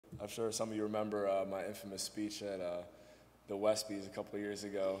I'm sure some of you remember my infamous speech at the Westbys a couple of years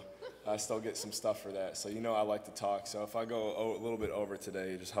ago. I still get some stuff for that, so you know I like to talk. So if I go a little bit over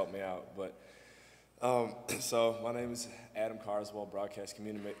today, just help me out. But so my name is Adam Carswell, broadcast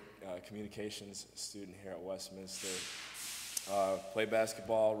communications student here at Westminster. Play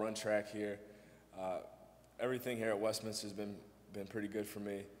basketball, run track here. Everything here at Westminster has been pretty good for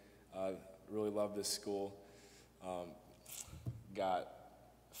me. Really love this school. Got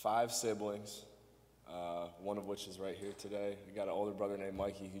 5 siblings, one of which is right here today. I got an older brother named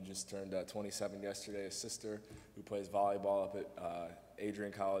Mikey who just turned 27 yesterday, a sister who plays volleyball up at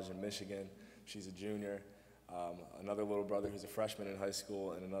Adrian College in Michigan. She's a junior. Another little brother who's a freshman in high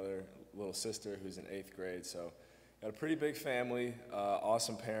school, and another little sister who's in 8th grade. So got a pretty big family,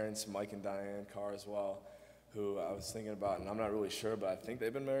 awesome parents, Mike and Diane Carswell, who I was thinking about, and I'm not really sure, but I think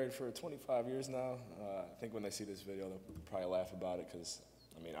they've been married for 25 years now. I think when they see this video, they'll probably laugh about it because,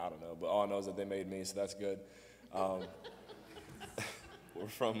 I mean, I don't know, but all I know is that they made me, so that's good. We're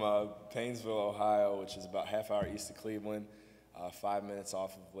from Painesville, Ohio, which is about half hour east of Cleveland, 5 minutes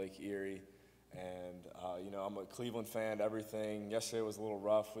off of Lake Erie. And, you know, I'm a Cleveland fan, everything. Yesterday was a little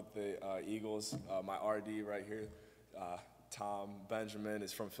rough with the Eagles. My RD right here, Tom Benjamin,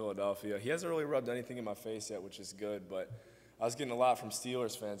 is from Philadelphia. He hasn't really rubbed anything in my face yet, which is good, but I was getting a lot from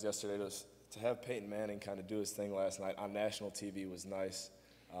Steelers fans yesterday. To have Peyton Manning kind of do his thing last night on national TV was nice.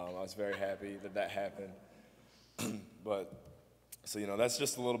 I was very happy that happened. But, so, you know, that's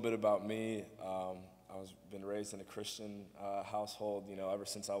just a little bit about me. I've been raised in a Christian household, you know, ever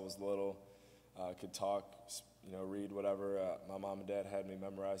since I was little. Could talk, you know, read whatever. My mom and dad had me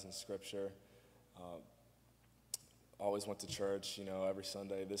memorizing scripture. Always went to church, you know, every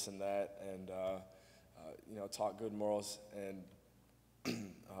Sunday, this and that, and, you know, taught good morals. And,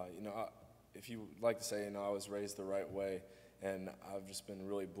 you know, if you would like to say, you know, I was raised the right way, and I've just been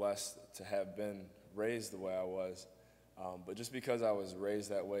really blessed to have been raised the way I was. But just because I was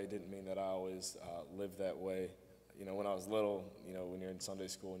raised that way didn't mean that I always lived that way. You know, when I was little, you know, when you're in Sunday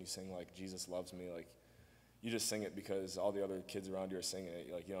school and you sing, like, Jesus loves me, like, you just sing it because all the other kids around you are singing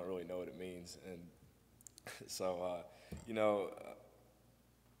it. Like, you don't really know what it means. And so, you know,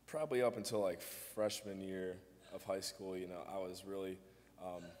 probably up until, like, freshman year of high school, you know, I was really,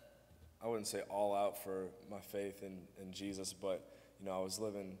 I wouldn't say all out for my faith in Jesus, but, you know, I was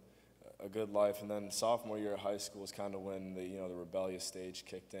living a good life. And then sophomore year of high school was kind of when the, you know, the rebellious stage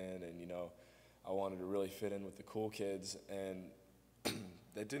kicked in, and, you know, I wanted to really fit in with the cool kids, and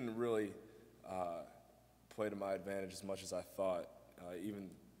that didn't really play to my advantage as much as I thought. Even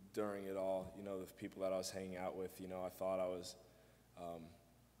during it all, you know, the people that I was hanging out with, you know, I thought I was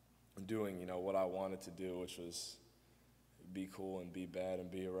doing, you know, what I wanted to do, which was be cool and be bad and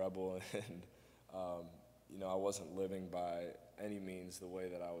be a rebel, and, you know, I wasn't living by any means the way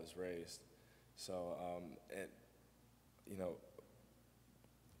that I was raised. So, and, you know,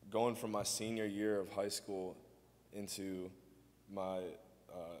 going from my senior year of high school into my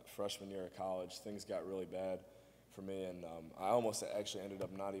freshman year of college, things got really bad for me, and I almost actually ended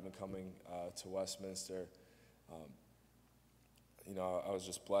up not even coming to Westminster. You know, I was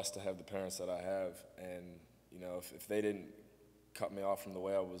just blessed to have the parents that I have, and, you know, if they didn't cut me off from the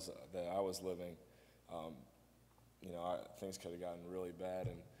way I was living, you know, things could have gotten really bad.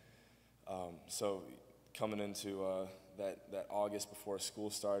 And so coming into that August before school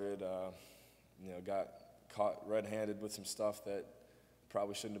started, you know, got caught red-handed with some stuff that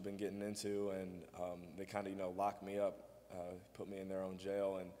probably shouldn't have been getting into, and they kind of, you know, locked me up, put me in their own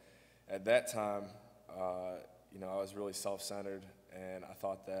jail. And at that time, you know, I was really self-centered, and I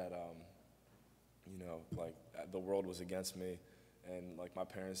thought that, you know, like, the world was against me, and, like, my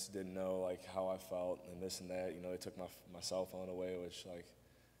parents didn't know, like, how I felt and this and that. You know, they took my cell phone away, which, like,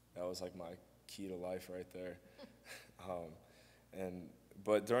 that was, like, my key to life right there.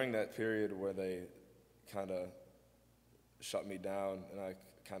 But during that period where they kind of shut me down and I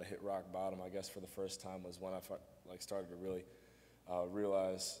kind of hit rock bottom, I guess, for the first time, was when I started to really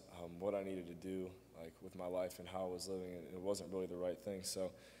realize what I needed to do, like, with my life and how I was living, and it wasn't really the right thing.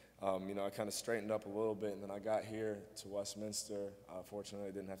 So, you know, I kind of straightened up a little bit, and then I got here to Westminster. Fortunately,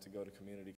 I didn't have to go to community